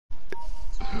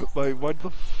Mate, why the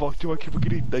fuck do I keep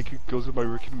getting naked girls in my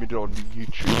recommended on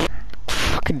YouTube?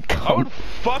 Fucking cunt. I would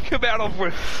fuck him out of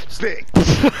respect.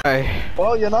 Hey.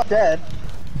 Well, you're not dead.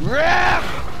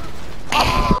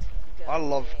 I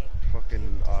love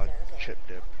fucking chip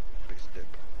dip, base dip.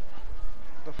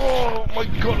 Oh my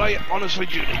god, I honestly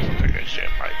do need to take a shit,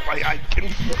 mate. I can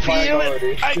feel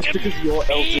it. I can feel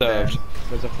it.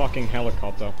 There's a fucking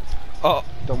helicopter. Oh,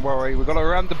 don't worry, we gotta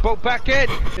ram the boat back in.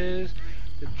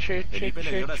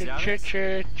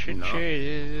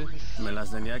 ¿Me las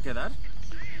tenía que dar?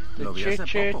 Lo vi hace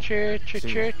poco. Sí.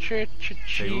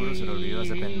 Seguro se lo olvidó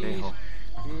ese pendejo.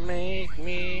 Make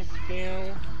me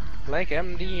feel like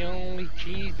I'm the only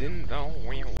cheese in the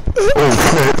world.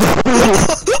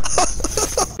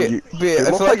 It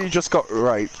looks like you just got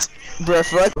raped. Bro, I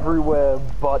feel like Everywhere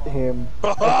but him.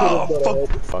 Oh,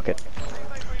 fuck it.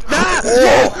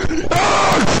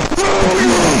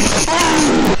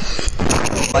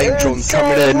 Flame drone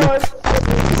coming in.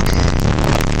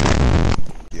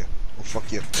 Yeah. Oh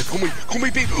fuck yeah. Call me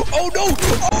B. Oh no!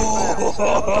 Oh!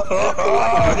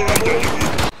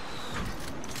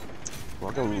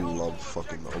 I don't love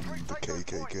fucking the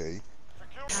KKK.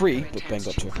 Free, but Ben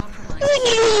got two.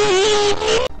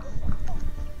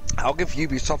 I'll give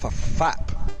Ubisoft a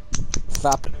FAP.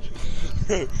 Fap.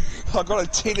 I got a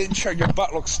 10-inch and your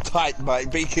butt looks tight, mate.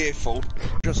 Be careful.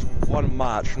 Just one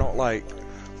march, not like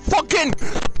fucking.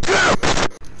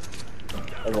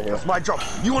 That's my job.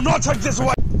 You will not take this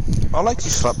away. I like to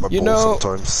slap my balls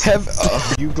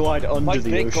sometimes. You glide under My the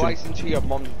dick ocean. glides into your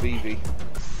mom's BV.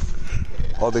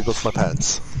 Oh, there goes my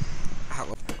pants. Ow.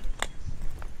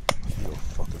 You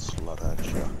fucking slut ass,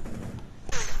 yeah.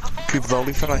 People, the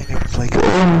only thing I hear is like.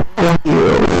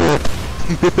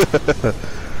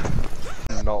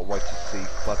 Not wait to see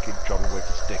fucking John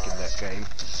Wick's dick in that game.